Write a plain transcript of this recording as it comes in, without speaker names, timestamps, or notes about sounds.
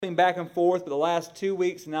back and forth for the last 2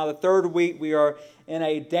 weeks, and now the third week we are in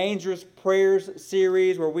a dangerous prayers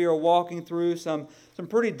series where we are walking through some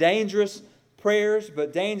pretty dangerous prayers,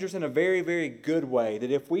 but dangerous in a very, very good way. That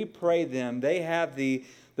if we pray them, they have the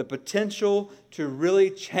potential to really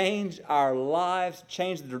change our lives,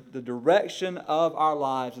 change the direction of our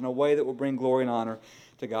lives in a way that will bring glory and honor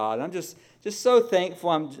to God. And I'm just so thankful.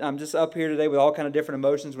 I'm just up here today with all kind of different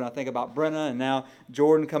emotions when I think about Brenna and now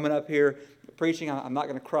Jordan coming up here preaching. I'm not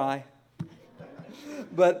going to cry.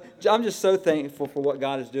 But I'm just so thankful for what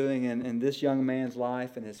God is doing in this young man's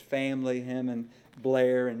life and his family, him and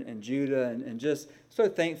Blair and Judah, and just so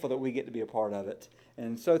thankful that we get to be a part of it.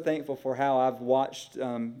 And so thankful for how I've watched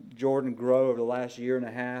Jordan grow over the last year and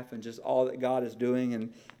a half and just all that God is doing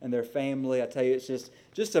and their family. I tell you, it's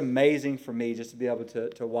just amazing for me just to be able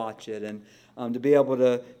to watch it and to be able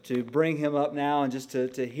to bring him up now and just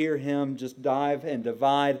to hear him just dive into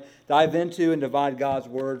and divide God's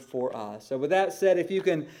Word for us. So with that said, if you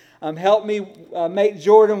can help me make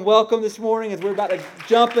Jordan welcome this morning as we're about to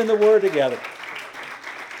jump in the Word together.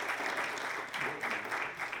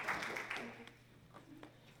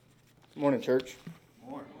 Good morning, church.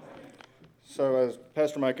 Morning. So as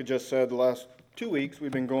Pastor Micah just said, the last 2 weeks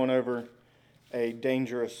we've been going over a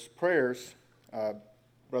dangerous prayers.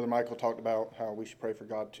 Brother Michael talked about how we should pray for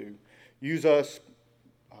God to use us.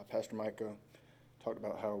 Pastor Micah talked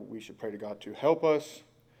about how we should pray to God to help us.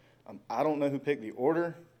 I don't know who picked the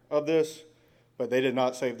order of this, but they did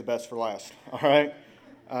not save the best for last. All right?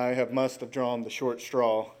 I must have drawn the short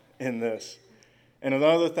straw in this. And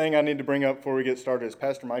another thing I need to bring up before we get started is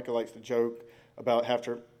Pastor Micah likes to joke about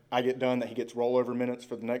after I get done that he gets rollover minutes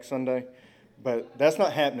for the next Sunday. But that's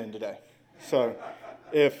not happening today. So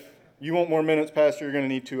if you want more minutes, Pastor, you're going to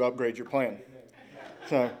need to upgrade your plan.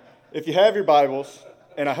 So if you have your Bibles,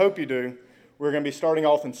 and I hope you do, we're going to be starting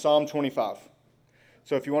off in Psalm 25.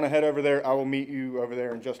 So if you want to head over there, I will meet you over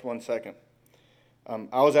there in just 1 second.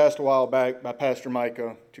 I was asked a while back by Pastor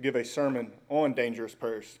Micah to give a sermon on dangerous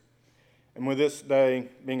prayers. And with this day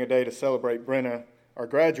being a day to celebrate Brenna, our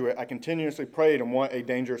graduate, I continuously prayed on what a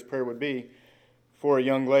dangerous prayer would be for a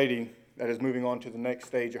young lady that is moving on to the next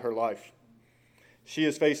stage of her life. She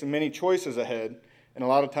is facing many choices ahead, and a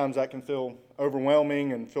lot of times that can feel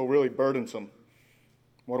overwhelming and feel really burdensome.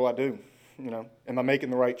 What do I do? Am I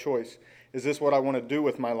making the right choice? Is this what I want to do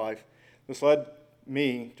with my life? This led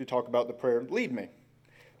me to talk about the prayer, lead me.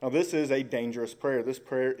 Now this is a dangerous prayer. This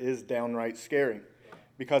prayer is downright scary.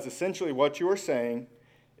 Because essentially what you are saying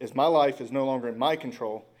is my life is no longer in my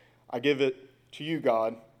control. I give it to you,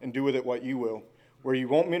 God, and do with it what you will. Where you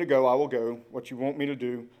want me to go, I will go. What you want me to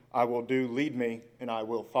do, I will do. Lead me, and I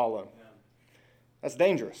will follow. That's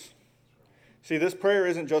dangerous. See, this prayer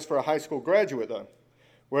isn't just for a high school graduate, though.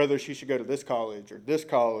 Whether she should go to this college,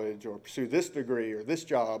 or pursue this degree, or this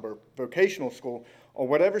job, or vocational school, or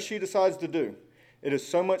whatever she decides to do. It is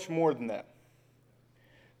so much more than that.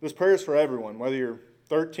 This prayer is for everyone, whether you're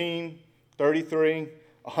 13, 33,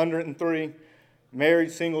 103,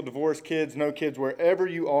 married, single, divorced, kids, no kids, wherever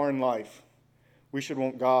you are in life, we should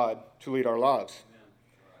want God to lead our lives.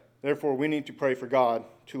 Therefore, we need to pray for God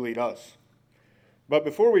to lead us. But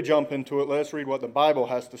before we jump into it, let us read what the Bible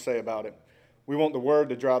has to say about it. We want the Word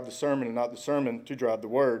to drive the sermon and not the sermon to drive the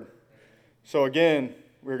Word. So again,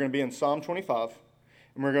 we're going to be in Psalm 25,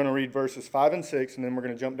 and we're going to read verses 5 and 6, and then we're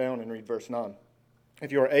going to jump down and read verse 9.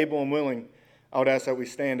 If you are able and willing, I would ask that we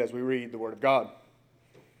stand as we read the Word of God.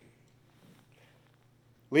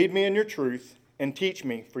 Lead me in your truth and teach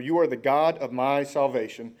me, for you are the God of my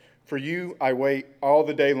salvation. For you I wait all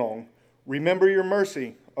the day long. Remember your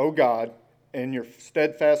mercy, O God, and your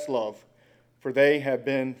steadfast love, for they have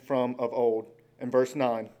been from of old. And verse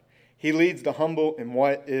 9, he leads the humble in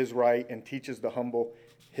what is right and teaches the humble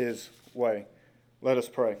his way. Let us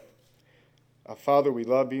pray. Father, we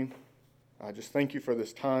love you. I just thank you for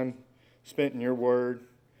this time spent in your word.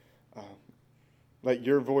 Let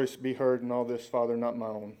your voice be heard in all this, Father, not my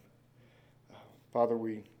own. Father,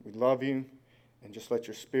 we love you, and just let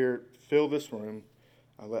your Spirit fill this room.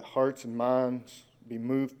 Let hearts and minds be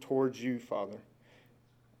moved towards you, Father.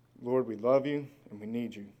 Lord, we love you, and we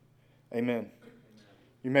need you. Amen.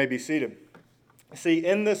 You may be seated. See,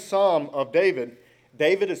 in this Psalm of David,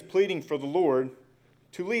 David is pleading for the Lord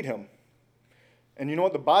to lead him. And you know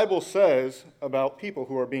what the Bible says about people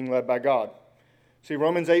who are being led by God? See,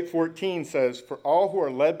 Romans 8:14 says, for all who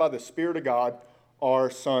are led by the Spirit of God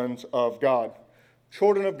are sons of God,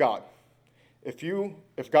 children of God.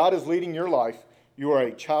 If God is leading your life, you are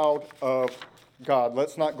a child of God.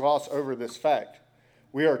 Let's not gloss over this fact.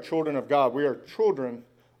 We are children of God. We are children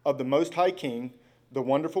of the Most High King, the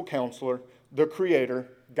wonderful counselor, the Creator.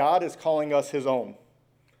 God is calling us his own.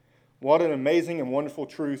 What an amazing and wonderful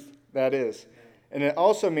truth that is. And it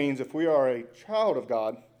also means if we are a child of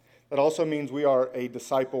God, that also means we are a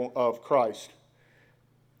disciple of Christ.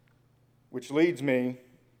 Which leads me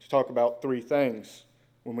to talk about three things.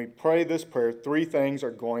 When we pray this prayer, three things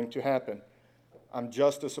are going to happen. I'm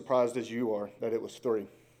just as surprised as you are that it was three.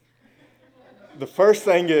 The first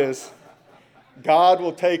thing is, God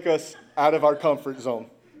will take us out of our comfort zone.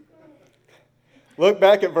 Look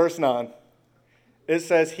back at verse 9. It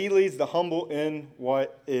says, He leads the humble in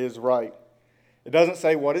what is right. It doesn't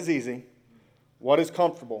say what is easy, what is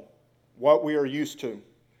comfortable, what we are used to.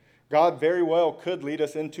 God very well could lead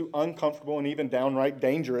us into uncomfortable and even downright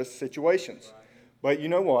dangerous situations. But you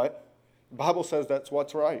know what? The Bible says that's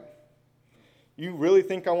what's right. You really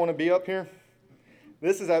think I want to be up here?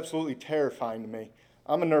 This is absolutely terrifying to me.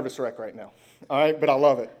 I'm a nervous wreck right now, all right? But I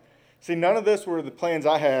love it. See, none of this were the plans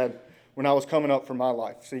I had when I was coming up for my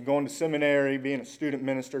life. See, going to seminary, being a student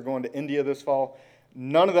minister, going to India this fall,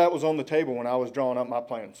 none of that was on the table when I was drawing up my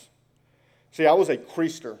plans. See, I was a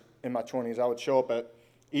creaster in my 20s. I would show up at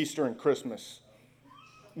Easter and Christmas.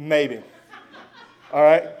 Maybe. All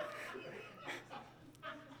right?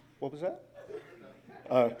 What was that?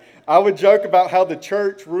 I would joke about how the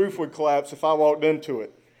church roof would collapse if I walked into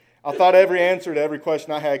it. I thought every answer to every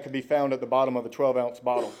question I had could be found at the bottom of a 12-ounce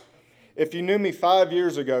bottle. If you knew me 5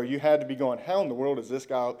 years ago, you had to be going, how in the world is this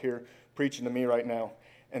guy up here preaching to me right now?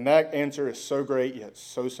 And that answer is so great, yet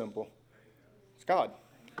so simple. It's God.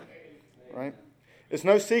 Right? It's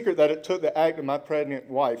no secret that it took the act of my pregnant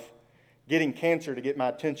wife getting cancer to get my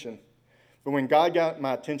attention. But when God got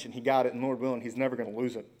my attention, He got it, and Lord willing, He's never going to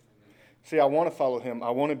lose it. See, I want to follow Him.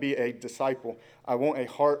 I want to be a disciple. I want a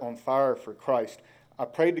heart on fire for Christ. I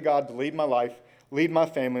prayed to God to lead my life, lead my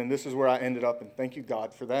family, and this is where I ended up, and thank you,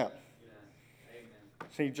 God, for that.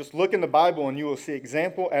 See, just look in the Bible and you will see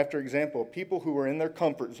example after example of people who were in their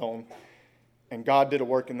comfort zone and God did a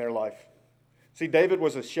work in their life. See, David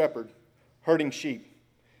was a shepherd herding sheep.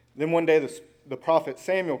 Then one day the prophet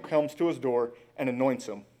Samuel comes to his door and anoints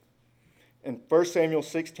him. In 1 Samuel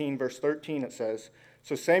 16, verse 13, it says,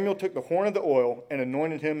 So Samuel took the horn of the oil and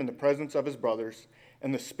anointed him in the presence of his brothers,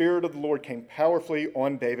 and the Spirit of the Lord came powerfully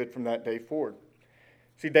on David from that day forward.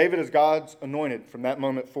 See, David is God's anointed from that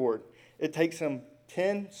moment forward. It takes him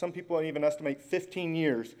 10, some people even estimate 15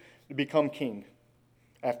 years to become king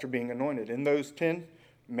after being anointed. In those 10,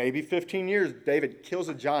 maybe 15 years, David kills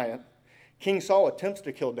a giant. King Saul attempts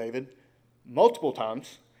to kill David multiple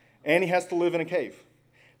times, and he has to live in a cave.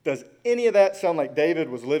 Does any of that sound like David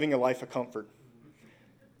was living a life of comfort?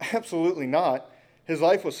 Absolutely not. His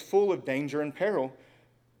life was full of danger and peril,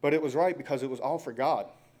 but it was right because it was all for God.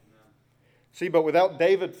 See, but without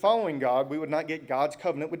David following God, we would not get God's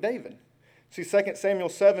covenant with David. See, 2 Samuel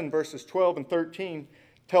 7, verses 12 and 13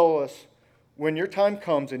 tell us, When your time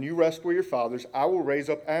comes and you rest with your fathers, I will raise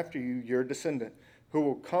up after you your descendant, who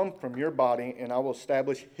will come from your body, and I will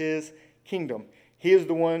establish his kingdom. He is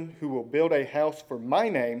the one who will build a house for my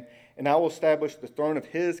name, and I will establish the throne of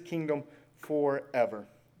his kingdom forever.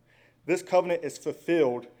 This covenant is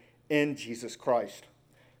fulfilled in Jesus Christ.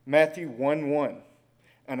 Matthew 1:1,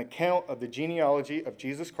 an account of the genealogy of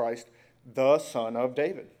Jesus Christ, the son of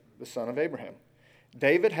David, the son of Abraham.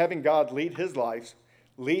 David, having God lead his life,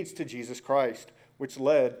 leads to Jesus Christ, which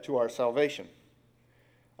led to our salvation.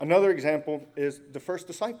 Another example is the first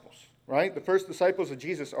disciples, right? The first disciples of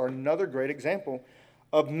Jesus are another great example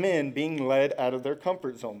of men being led out of their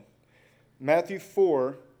comfort zone. Matthew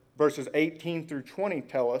 4, verses 18 through 20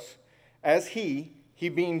 tell us, As he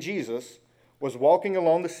being Jesus, was walking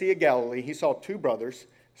along the Sea of Galilee, he saw two brothers,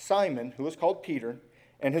 Simon, who was called Peter,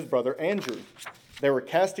 and his brother Andrew. They were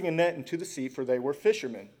casting a net into the sea, for they were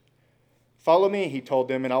fishermen. Follow me, he told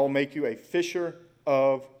them, and I will make you a fisher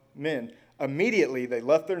of men. Immediately they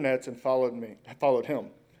left their nets and followed him.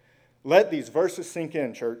 Let these verses sink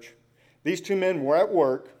in, church. These two men were at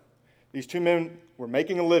work. These two men were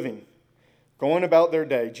making a living, going about their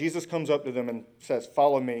day. Jesus comes up to them and says,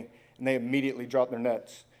 Follow me. And they immediately dropped their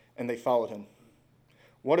nets and they followed him.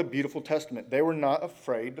 What a beautiful testament. They were not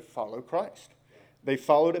afraid to follow Christ. They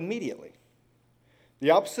followed immediately. The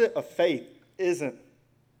opposite of faith isn't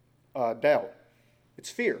doubt. It's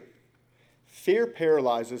fear. Fear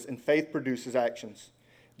paralyzes and faith produces actions.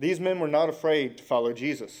 These men were not afraid to follow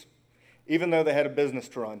Jesus, even though they had a business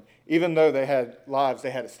to run, even though they had lives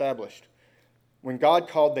they had established. When God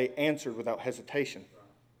called, they answered without hesitation.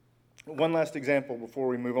 One last example before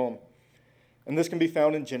we move on. And this can be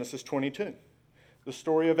found in Genesis 22, the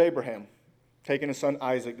story of Abraham taking his son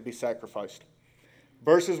Isaac to be sacrificed.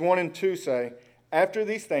 Verses 1 and 2 say, After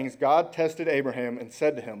these things, God tested Abraham and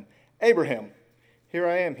said to him, Abraham, here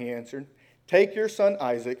I am, he answered. Take your son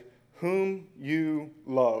Isaac, whom you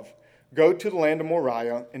love, go to the land of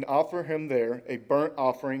Moriah and offer him there a burnt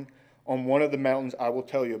offering on one of the mountains I will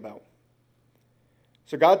tell you about."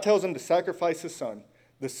 So God tells him to sacrifice his son,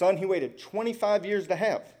 the son he waited 25 years to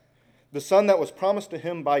have, the son that was promised to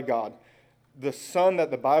him by God, the son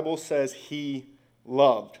that the Bible says he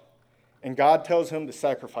loved. And God tells him to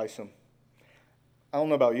sacrifice him. I don't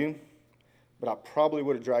know about you, but I probably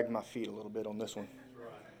would have dragged my feet a little bit on this one.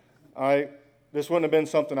 All right, this wouldn't have been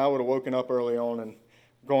something I would have woken up early on and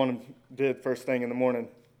gone and did first thing in the morning.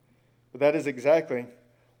 But that is exactly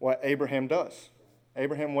what Abraham does.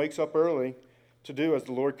 Abraham wakes up early to do as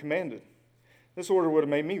the Lord commanded. This order would have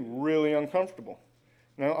made me really uncomfortable.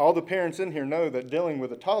 Now, all the parents in here know that dealing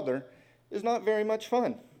with a toddler is not very much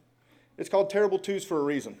fun. It's called terrible twos for a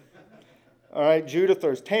reason. All right, Judah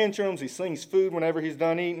throws tantrums. He slings food whenever he's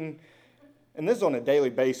done eating. And this is on a daily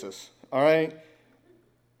basis. All right,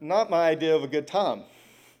 not my idea of a good time.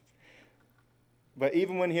 But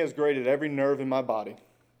even when he has grated every nerve in my body,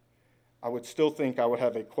 I would still think I would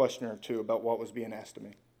have a question or two about what was being asked of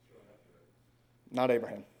me. Not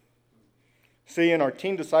Abraham. See, in our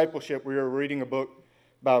teen discipleship, we were reading a book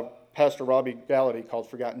by Pastor Robbie Gallaty called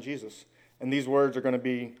Forgotten Jesus. And these words are going to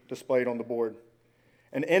be displayed on the board.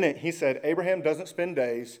 And in it, he said, Abraham doesn't spend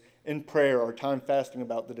days in prayer or time fasting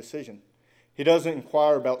about the decision. He doesn't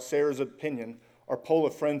inquire about Sarah's opinion or poll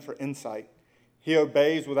a friend for insight. He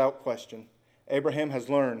obeys without question. Abraham has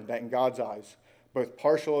learned that in God's eyes, both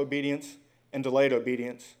partial obedience and delayed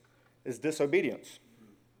obedience is disobedience.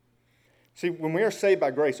 See, when we are saved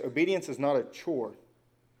by grace, obedience is not a chore.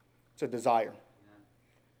 It's a desire.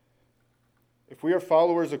 If we are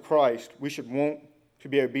followers of Christ, we should want to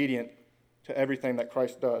be obedient to everything that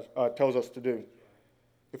Christ tells us to do.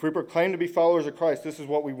 If we proclaim to be followers of Christ, this is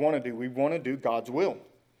what we want to do. We want to do God's will.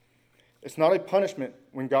 It's not a punishment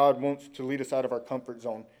when God wants to lead us out of our comfort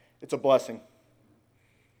zone. It's a blessing.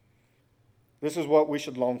 This is what we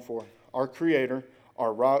should long for. Our Creator,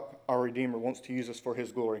 our rock, our Redeemer wants to use us for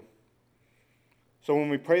His glory. So when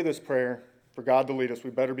we pray this prayer for God to lead us,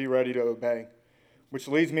 we better be ready to obey. Which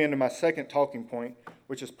leads me into my second talking point,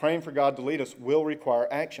 which is praying for God to lead us will require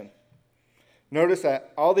action. Notice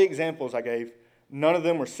that all the examples I gave, none of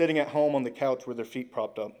them were sitting at home on the couch with their feet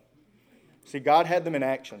propped up. See, God had them in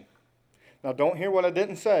action. Now, don't hear what I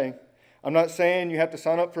didn't say. I'm not saying you have to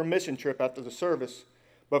sign up for a mission trip after the service,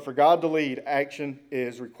 but for God to lead, action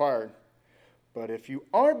is required. But if you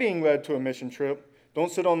are being led to a mission trip,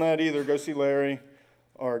 don't sit on that either. Go see Larry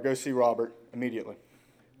or go see Robert immediately.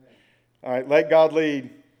 All right, let God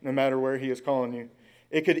lead no matter where He is calling you.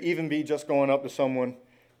 It could even be just going up to someone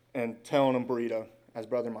and telling them burrito, as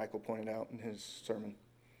Brother Michael pointed out in his sermon.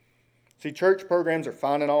 See, church programs are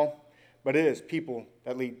fine and all, but it is people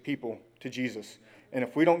that lead people to Jesus. And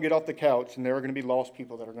if we don't get off the couch, then there are going to be lost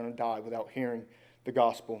people that are going to die without hearing the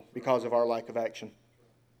gospel because of our lack of action.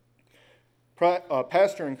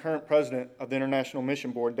 Pastor and current president of the International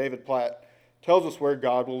Mission Board, David Platt, tells us where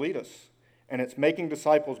God will lead us. And it's making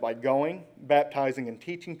disciples by going, baptizing, and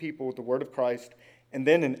teaching people with the word of Christ, and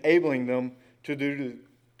then enabling them to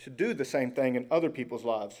do the same thing in other people's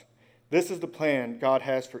lives. This is the plan God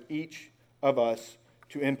has for each of us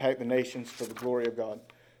to impact the nations for the glory of God.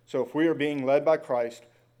 So if we are being led by Christ,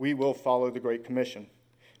 we will follow the Great Commission.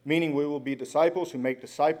 Meaning we will be disciples who make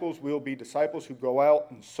disciples. We will be disciples who go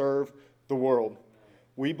out and serve the world.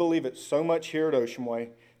 We believe it so much here at Ocean Way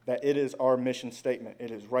that it is our mission statement. It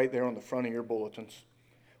is right there on the front of your bulletins.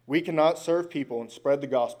 We cannot serve people and spread the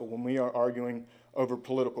gospel when we are arguing over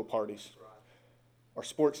political parties, our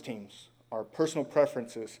sports teams, our personal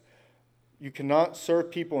preferences. You cannot serve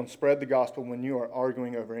people and spread the gospel when you are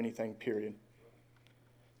arguing over anything, period.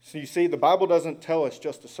 So you see, the Bible doesn't tell us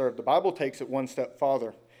just to serve. The Bible takes it one step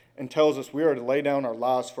farther and tells us we are to lay down our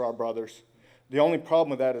lives for our brothers. The only problem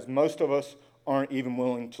with that is most of us aren't even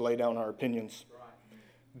willing to lay down our opinions.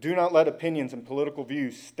 Do not let opinions and political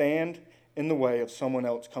views stand in the way of someone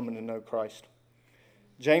else coming to know Christ.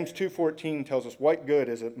 James 2:14 tells us, what good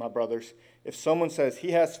is it, my brothers, if someone says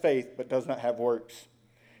he has faith but does not have works?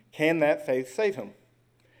 Can that faith save him?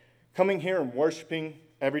 Coming here and worshiping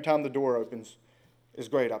every time the door opens is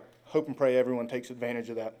great. I hope and pray everyone takes advantage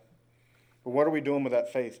of that. But what are we doing with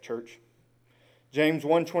that faith, church? James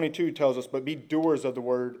 1:22 tells us, but be doers of the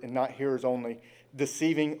word and not hearers only,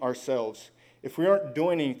 deceiving ourselves. If we aren't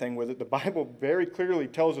doing anything with it, the Bible very clearly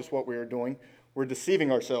tells us what we are doing. We're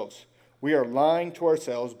deceiving ourselves. We are lying to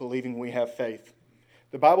ourselves, believing we have faith.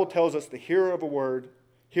 The Bible tells us the hearer of the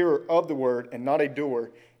word and not a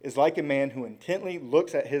doer is like a man who intently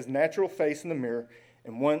looks at his natural face in the mirror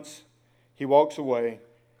and once he walks away,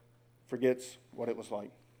 forgets what it was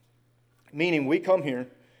like. Meaning we come here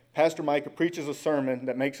Pastor Micah preaches a sermon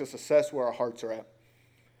that makes us assess where our hearts are at.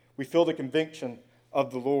 We feel the conviction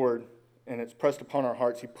of the Lord, and it's pressed upon our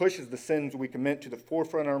hearts. He pushes the sins we commit to the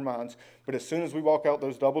forefront of our minds, but as soon as we walk out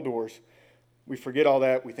those double doors, we forget all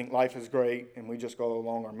that, we think life is great, and we just go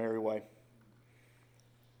along our merry way.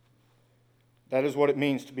 That is what it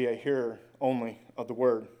means to be a hearer only of the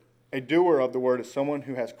word. A doer of the word is someone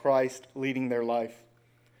who has Christ leading their life.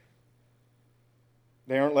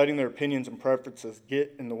 They aren't letting their opinions and preferences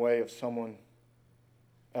get in the way of someone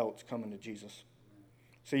else coming to Jesus.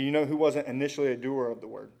 So you know who wasn't initially a doer of the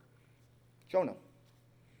word? Jonah.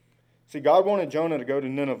 See, God wanted Jonah to go to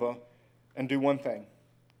Nineveh and do one thing.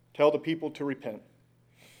 Tell the people to repent.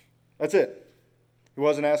 That's it. He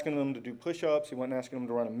wasn't asking them to do push-ups. He wasn't asking them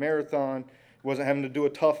to run a marathon. He wasn't having to do a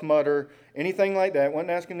Tough Mudder, anything like that. He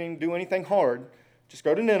wasn't asking them to do anything hard. Just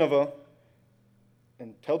go to Nineveh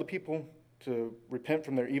and tell the people to repent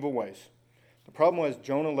from their evil ways. The problem was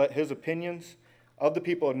Jonah let his opinions of the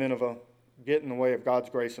people of Nineveh get in the way of God's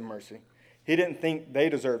grace and mercy. He didn't think they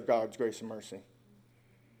deserved God's grace and mercy.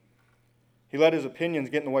 He let his opinions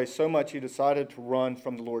get in the way so much he decided to run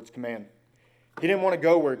from the Lord's command. He didn't want to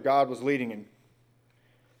go where God was leading him.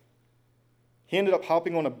 He ended up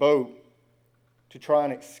hopping on a boat to try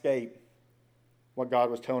and escape what God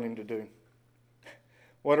was telling him to do.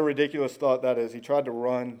 What a ridiculous thought that is. He tried to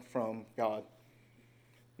run from God.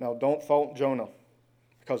 Now, don't fault Jonah,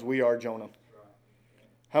 because we are Jonah.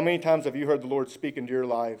 How many times have you heard the Lord speak into your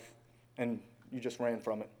life and you just ran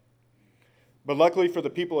from it? But luckily for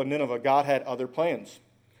the people of Nineveh, God had other plans.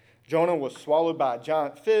 Jonah was swallowed by a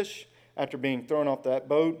giant fish after being thrown off that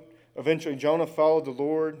boat. Eventually, Jonah followed the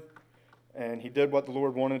Lord, and he did what the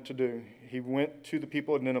Lord wanted to do. He went to the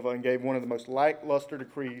people of Nineveh and gave one of the most lackluster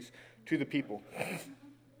decrees to the people.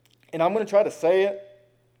 And I'm going to try to say it,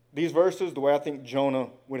 these verses, the way I think Jonah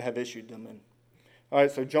would have issued them in. All right,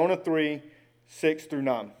 so Jonah 3, 6 through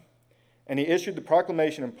 9. And he issued the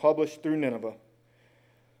proclamation and published through Nineveh.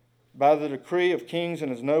 By the decree of kings and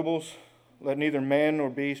his nobles, let neither man nor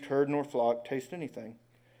beast, herd nor flock taste anything.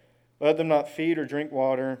 Let them not feed or drink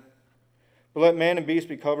water, but let man and beast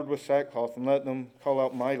be covered with sackcloth, and let them call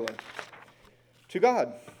out mightily to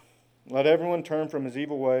God. Let everyone turn from his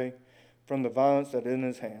evil way, from the violence that is in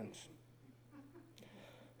his hands.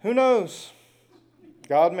 Who knows?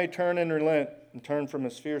 God may turn and relent and turn from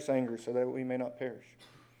his fierce anger so that we may not perish.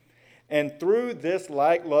 And through this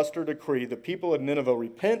lackluster decree, the people of Nineveh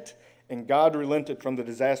repent, and God relented from the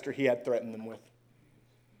disaster he had threatened them with.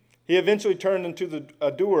 He eventually turned into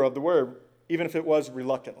a doer of the word, even if it was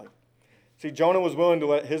reluctantly. See, Jonah was willing to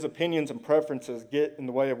let his opinions and preferences get in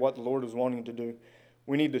the way of what the Lord was wanting to do.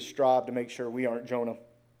 We need to strive to make sure we aren't Jonah.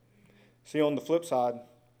 See, on the flip side,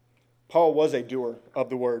 Paul was a doer of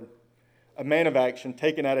the word, a man of action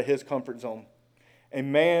taken out of his comfort zone, a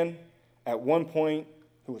man at one point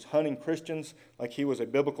who was hunting Christians like he was a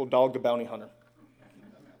biblical dog the bounty hunter.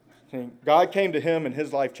 God came to him and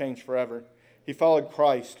his life changed forever. He followed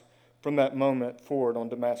Christ from that moment forward on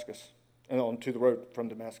Damascus and onto the road from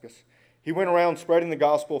Damascus. He went around spreading the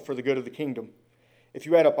gospel for the good of the kingdom. If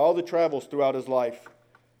you add up all the travels throughout his life,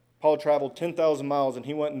 Paul traveled 10,000 miles, and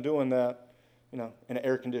he wasn't doing that, in an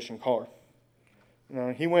air-conditioned car.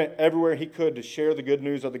 He went everywhere he could to share the good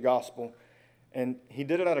news of the gospel, and he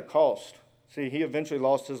did it at a cost. See, he eventually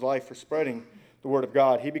lost his life for spreading the word of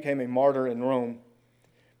God. He became a martyr in Rome.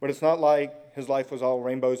 But it's not like his life was all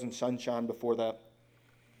rainbows and sunshine before that.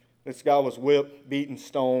 This guy was whipped, beaten,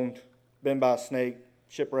 stoned, bitten by a snake,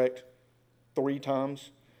 shipwrecked 3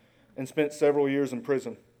 times, and spent several years in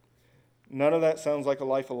prison. None of that sounds like a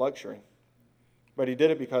life of luxury. But he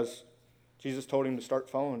did it because Jesus told him to start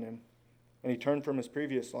following him. And he turned from his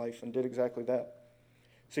previous life and did exactly that.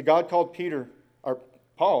 See, God called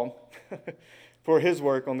Paul for his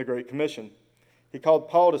work on the Great Commission. He called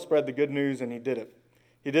Paul to spread the good news, and he did it.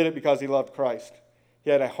 He did it because he loved Christ.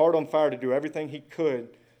 He had a heart on fire to do everything he could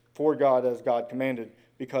for God as God commanded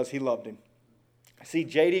because he loved him. See,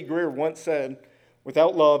 J.D. Greear once said,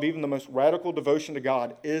 without love, even the most radical devotion to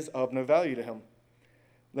God is of no value to him.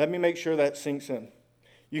 Let me make sure that sinks in.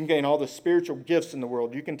 You can gain all the spiritual gifts in the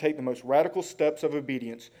world. You can take the most radical steps of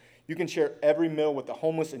obedience. You can share every meal with the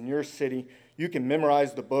homeless in your city. You can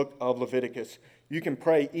memorize the book of Leviticus. You can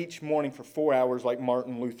pray each morning for 4 hours like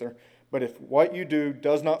Martin Luther. But if what you do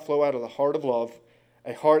does not flow out of the heart of love,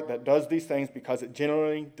 a heart that does these things because it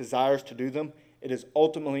genuinely desires to do them, it is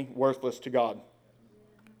ultimately worthless to God.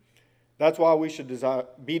 That's why we should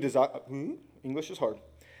English is hard.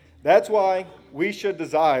 That's why we should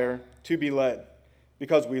desire to be led,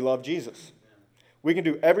 because we love Jesus. We can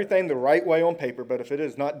do everything the right way on paper, but if it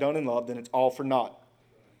is not done in love, then it's all for naught.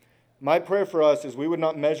 My prayer for us is we would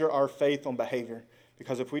not measure our faith on behavior,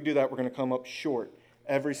 because if we do that, we're going to come up short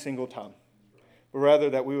every single time. But rather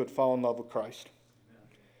that we would fall in love with Christ.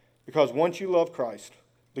 Because once you love Christ,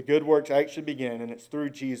 the good works actually begin, and it's through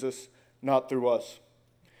Jesus, not through us.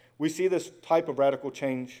 We see this type of radical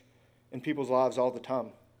change in people's lives all the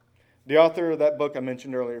time. The author of that book I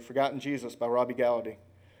mentioned earlier, Forgotten Jesus by Robbie Gallaty.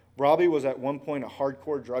 Robbie was at one point a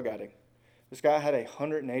hardcore drug addict. This guy had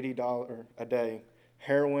 $180 a day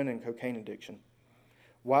heroin and cocaine addiction.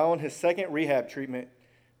 While in his second rehab treatment,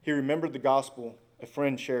 he remembered the gospel a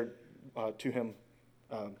friend shared to him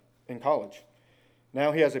in college.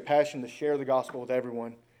 Now he has a passion to share the gospel with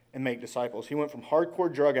everyone and make disciples. He went from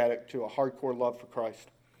hardcore drug addict to a hardcore love for Christ.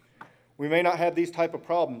 We may not have these type of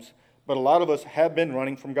problems, but a lot of us have been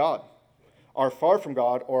running from God, are far from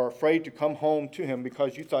God, or are afraid to come home to Him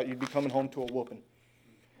because you thought you'd be coming home to a whooping.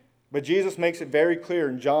 But Jesus makes it very clear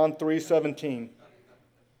in John 3:17,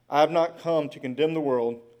 I have not come to condemn the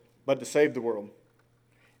world, but to save the world.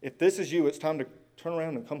 If this is you, it's time to turn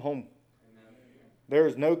around and come home. Amen. There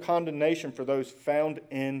is no condemnation for those found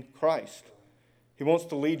in Christ. He wants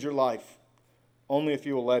to lead your life, only if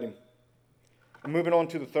you will let Him. And moving on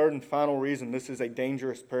to the third and final reason, this is a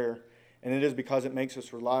dangerous prayer, and it is because it makes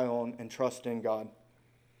us rely on and trust in God.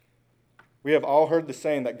 We have all heard the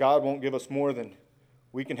saying that God won't give us more than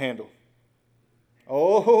we can handle.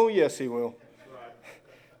 Oh, yes, He will.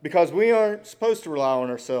 Because we aren't supposed to rely on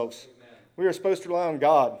ourselves. We are supposed to rely on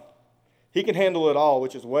God. He can handle it all,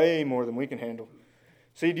 which is way more than we can handle.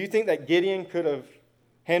 See, do you think that Gideon could have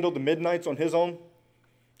handled the midnights on his own?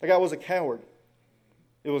 That guy was a coward.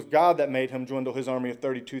 It was God that made him dwindle his army of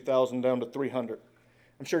 32,000 down to 300.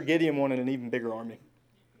 I'm sure Gideon wanted an even bigger army.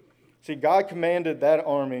 See, God commanded that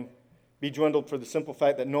army be dwindled for the simple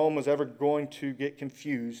fact that no one was ever going to get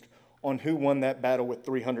confused on who won that battle with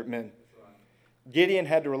 300 men. Gideon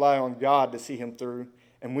had to rely on God to see him through,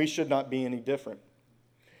 and we should not be any different.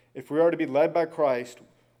 If we are to be led by Christ,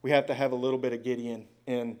 we have to have a little bit of Gideon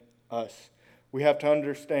in us. We have to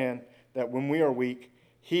understand that when we are weak,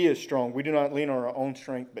 He is strong. We do not lean on our own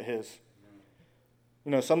strength, but His.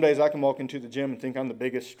 You know, some days I can walk into the gym and think I'm the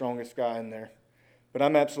biggest, strongest guy in there, but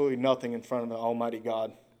I'm absolutely nothing in front of the Almighty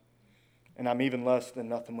God, and I'm even less than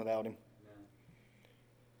nothing without Him.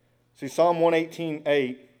 See, Psalm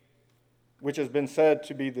 118:8, which has been said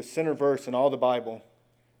to be the center verse in all the Bible,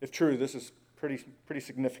 if true, this is pretty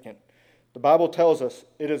significant. The Bible tells us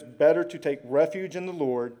it is better to take refuge in the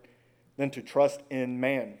Lord than to trust in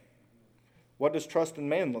man. What does trust in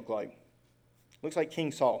man look like? It looks like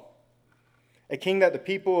King Saul, a king that the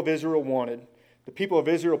people of Israel wanted. The people of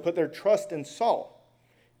Israel put their trust in Saul.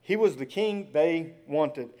 He was the king they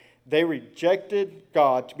wanted. They rejected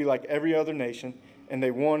God to be like every other nation, and they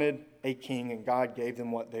wanted a king, and God gave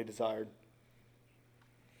them what they desired.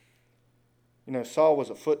 You know, Saul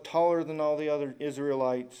was a foot taller than all the other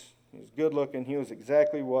Israelites. He was good looking. He was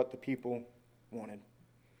exactly what the people wanted.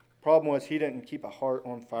 Problem was, he didn't keep a heart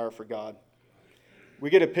on fire for God.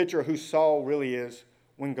 We get a picture of who Saul really is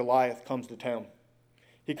when Goliath comes to town.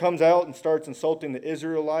 He comes out and starts insulting the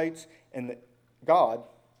Israelites and God.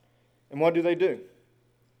 And what do?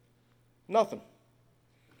 Nothing.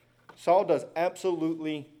 Saul does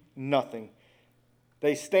absolutely nothing.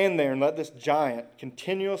 They stand there and let this giant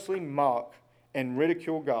continuously mock and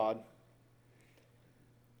ridicule God,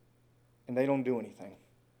 and they don't do anything.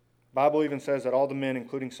 The Bible even says that all the men,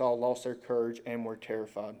 including Saul, lost their courage and were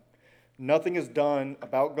terrified. Nothing is done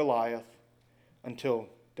about Goliath until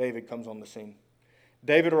David comes on the scene.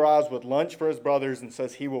 David arrives with lunch for his brothers and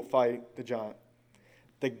says he will fight the giant.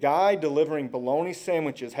 The guy delivering bologna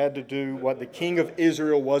sandwiches had to do what the king of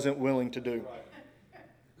Israel wasn't willing to do.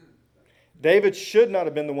 David should not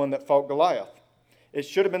have been the one that fought Goliath. It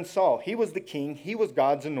should have been Saul. He was the king. He was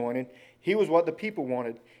God's anointed. He was what the people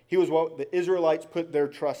wanted. He was what the Israelites put their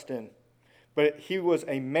trust in. But he was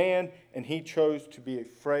a man, and he chose to be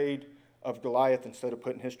afraid of Goliath instead of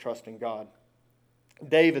putting his trust in God.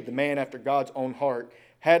 David, the man after God's own heart,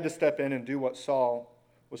 had to step in and do what Saul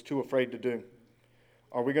was too afraid to do.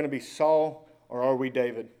 Are we going to be Saul, or are we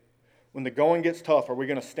David? When the going gets tough, are we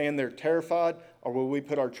going to stand there terrified, or will we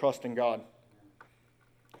put our trust in God?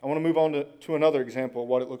 I want to move on to another example of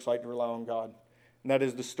what it looks like to rely on God, and that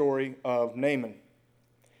is the story of Naaman.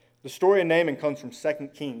 The story of Naaman comes from 2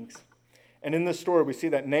 Kings, and in this story we see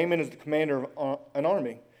that Naaman is the commander of an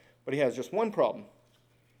army, but he has just one problem.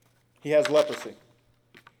 He has leprosy.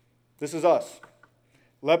 This is us.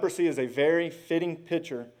 Leprosy is a very fitting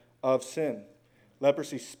picture of sin.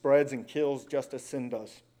 Leprosy spreads and kills just as sin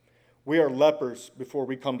does. We are lepers before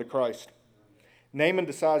we come to Christ. Naaman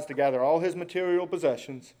decides to gather all his material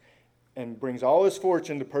possessions and brings all his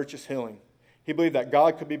fortune to purchase healing. He believed that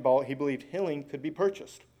God could be bought. He believed healing could be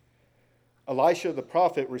purchased. Elisha the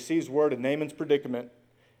prophet receives word of Naaman's predicament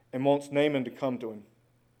and wants Naaman to come to him.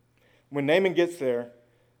 When Naaman gets there,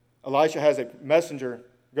 Elisha has a messenger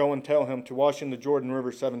go and tell him to wash in the Jordan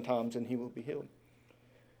River 7 times and he will be healed.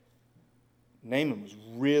 Naaman was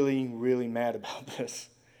really, really mad about this.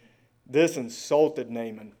 This insulted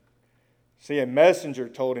Naaman. See, a messenger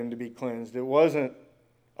told him to be cleansed. It wasn't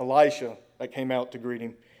Elisha that came out to greet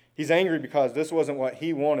him. He's angry because this wasn't what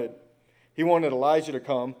he wanted. He wanted Elijah to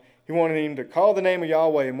come. He wanted him to call the name of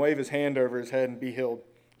Yahweh and wave his hand over his head and be healed,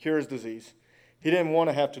 cure his disease. He didn't want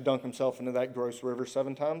to have to dunk himself into that gross river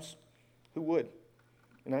 7 times. Who would?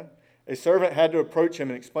 You know? A servant had to approach him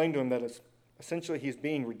and explain to him that essentially he's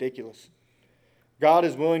being ridiculous. God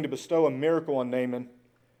is willing to bestow a miracle on Naaman,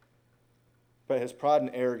 but his pride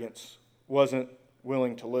and arrogance wasn't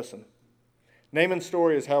willing to listen. Naaman's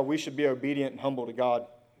story is how we should be obedient and humble to God.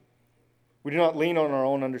 We do not lean on our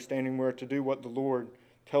own understanding. We are to do what the Lord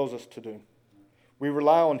tells us to do. We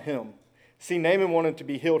rely on him. See, Naaman wanted to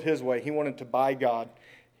be healed his way. He wanted to buy God.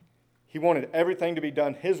 He wanted everything to be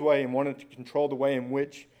done his way and wanted to control the way in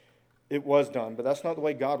which it was done. But that's not the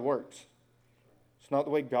way God works. It's not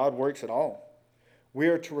the way God works at all. We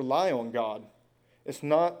are to rely on God. It's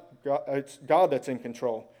God that's in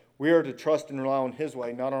control. We are to trust and rely on his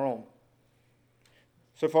way, not our own.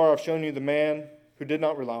 So far, I've shown you the man who did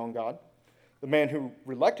not rely on God, the man who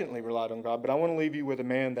reluctantly relied on God, but I want to leave you with a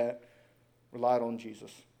man that relied on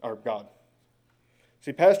Jesus, or God.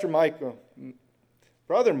 See, Brother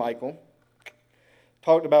Michael,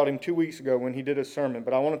 talked about him 2 weeks ago when he did his sermon,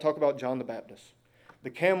 but I want to talk about John the Baptist,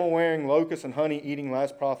 the camel-wearing, locust and honey-eating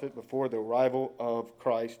last prophet before the arrival of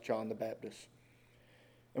Christ, John the Baptist.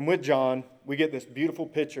 And with John, we get this beautiful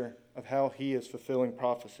picture of how he is fulfilling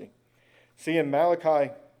prophecy. See, in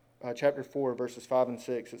Malachi chapter 4, verses 5 and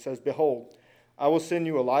 6, it says, "Behold, I will send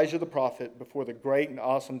you Elijah the prophet before the great and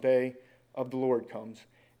awesome day of the Lord comes,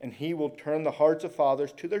 and he will turn the hearts of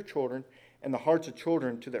fathers to their children and the hearts of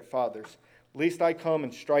children to their fathers, lest I come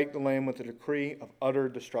and strike the land with a decree of utter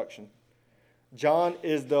destruction." John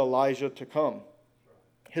is the Elijah to come.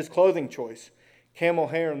 His clothing choice, camel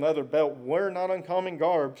hair and leather belt, were not uncommon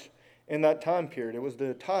garbs in that time period. It was the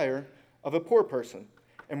attire of a poor person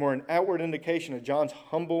and were an outward indication of John's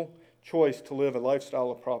humble choice to live a lifestyle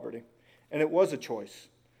of poverty. And it was a choice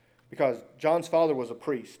because John's father was a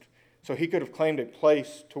priest, so he could have claimed a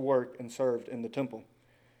place to work and served in the temple.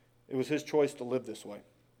 It was his choice to live this way.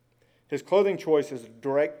 His clothing choice is a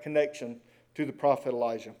direct connection to the prophet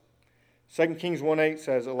Elijah. 2 Kings 1:8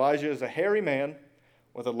 says, "Elijah is a hairy man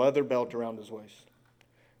with a leather belt around his waist."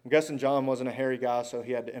 I'm guessing John wasn't a hairy guy, so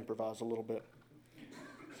he had to improvise a little bit.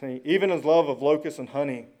 See, even his love of locusts and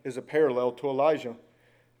honey is a parallel to Elijah.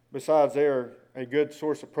 Besides, they are a good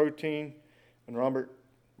source of protein, and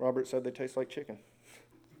Robert said they taste like chicken.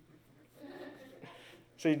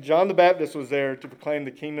 See, John the Baptist was there to proclaim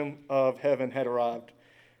the kingdom of heaven had arrived,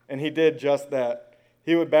 and he did just that.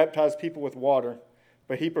 He would baptize people with water,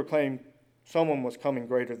 but he proclaimed someone was coming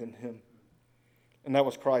greater than him, and that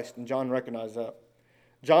was Christ, and John recognized that.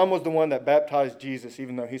 John was the one that baptized Jesus,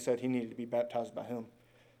 even though he said he needed to be baptized by him.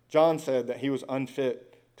 John said that he was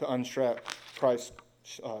unfit to unstrap Christ's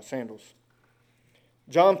sandals.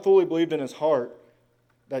 John fully believed in his heart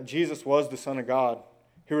that Jesus was the Son of God.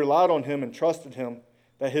 He relied on him and trusted him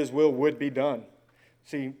that his will would be done.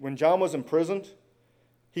 See, when John was imprisoned,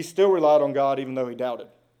 he still relied on God even though he doubted.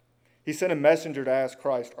 He sent a messenger to ask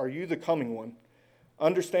Christ, "Are you the coming one?"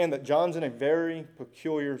 Understand that John's in a very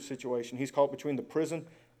peculiar situation. He's caught between the prison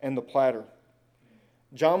and the platter.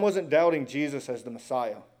 John wasn't doubting Jesus as the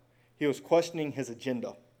Messiah. He was questioning his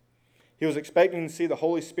agenda. He was expecting to see the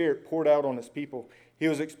Holy Spirit poured out on his people. He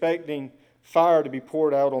was expecting fire to be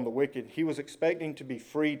poured out on the wicked. He was expecting to be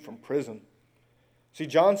freed from prison. See,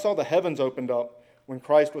 John saw the heavens opened up when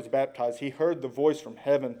Christ was baptized. He heard the voice from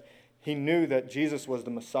heaven. He knew that Jesus was the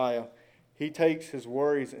Messiah. He takes his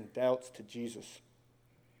worries and doubts to Jesus.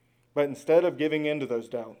 But instead of giving in to those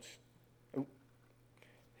doubts,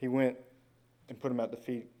 he went and put them at the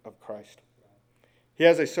feet of Christ. He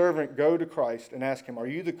has a servant go to Christ and ask him, "Are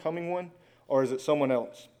you the coming one, or is it someone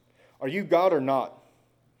else? Are you God or not?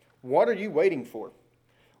 What are you waiting for?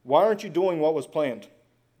 Why aren't you doing what was planned?"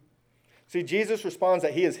 See, Jesus responds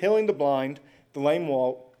that he is healing the blind, the lame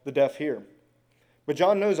walk, the deaf hear. But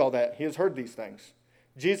John knows all that. He has heard these things.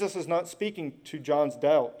 Jesus is not speaking to John's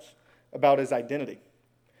doubts about his identity.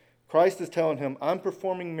 Christ is telling him, "I'm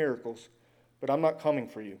performing miracles, but I'm not coming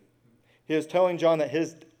for you." He is telling John that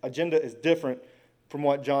his agenda is different from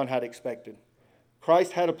what John had expected.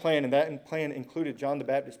 Christ had a plan, and that plan included John the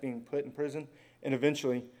Baptist being put in prison and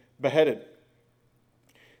eventually beheaded.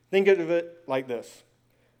 Think of it like this.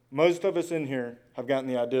 Most of us in here have gotten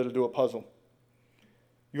the idea to do a puzzle.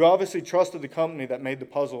 You obviously trusted the company that made the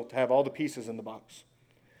puzzle to have all the pieces in the box.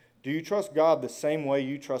 Do you trust God the same way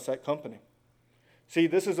you trust that company? See,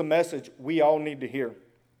 this is a message we all need to hear.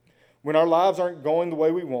 When our lives aren't going the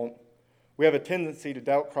way we want, we have a tendency to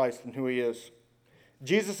doubt Christ and who he is.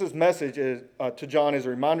 Jesus' message to John is a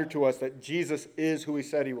reminder to us that Jesus is who he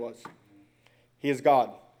said he was. He is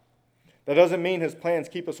God. That doesn't mean his plans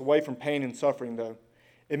keep us away from pain and suffering, though.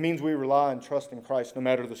 It means we rely and trust in Christ no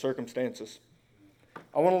matter the circumstances.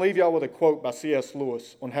 I want to leave y'all with a quote by C.S.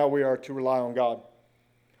 Lewis on how we are to rely on God.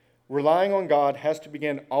 Relying on God has to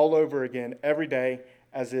begin all over again every day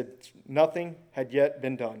as if nothing had yet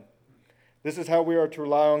been done. This is how we are to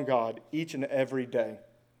rely on God each and every day.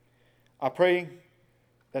 I pray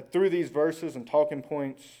that through these verses and talking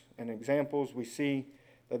points and examples, we see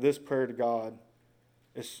that this prayer to God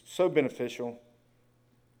is so beneficial,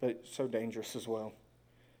 but so dangerous as well.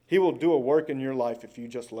 He will do a work in your life if you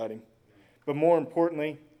just let him. But more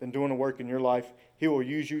importantly than doing a work in your life, he will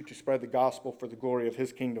use you to spread the gospel for the glory of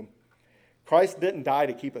his kingdom. Christ didn't die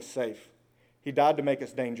to keep us safe. He died to make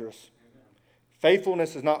us dangerous.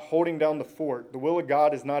 Faithfulness is not holding down the fort. The will of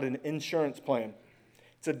God is not an insurance plan.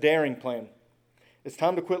 It's a daring plan. It's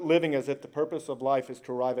time to quit living as if the purpose of life is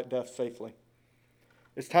to arrive at death safely.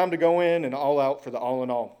 It's time to go in and all out for the all in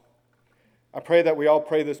all. I pray that we all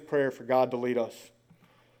pray this prayer for God to lead us.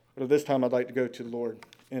 But at this time, I'd like to go to the Lord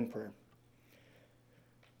in prayer.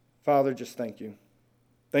 Father, just thank you.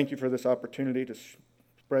 Thank you for this opportunity to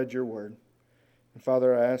spread your word. And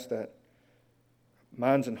Father, I ask that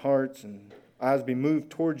minds and hearts and eyes be moved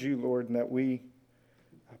towards you, Lord, and that we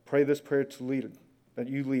pray this prayer to lead, that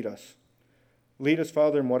you lead us. Lead us,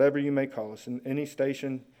 Father, in whatever you may call us, in any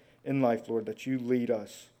station in life, Lord, that you lead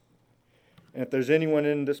us. And if there's anyone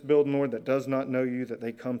in this building, Lord, that does not know you, that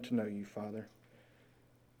they come to know you, Father.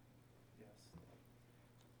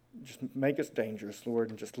 Just make us dangerous, Lord,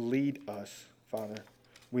 and just lead us, Father.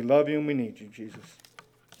 We love you and we need you, Jesus.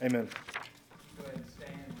 Amen. Go ahead and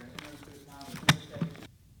stand. We're entering into this time of meditation.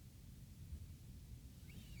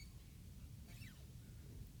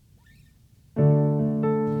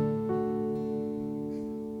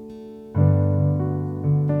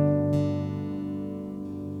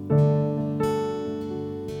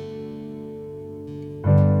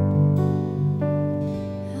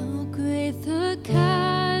 How great the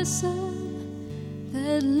chasm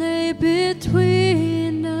that lay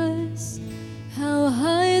between us, how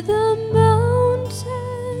high the mountain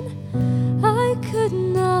I could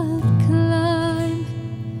not climb.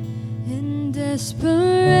 In desperation,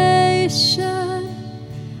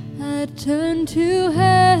 I turned to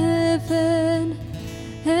heaven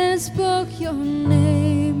and spoke your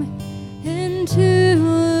name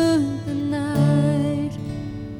into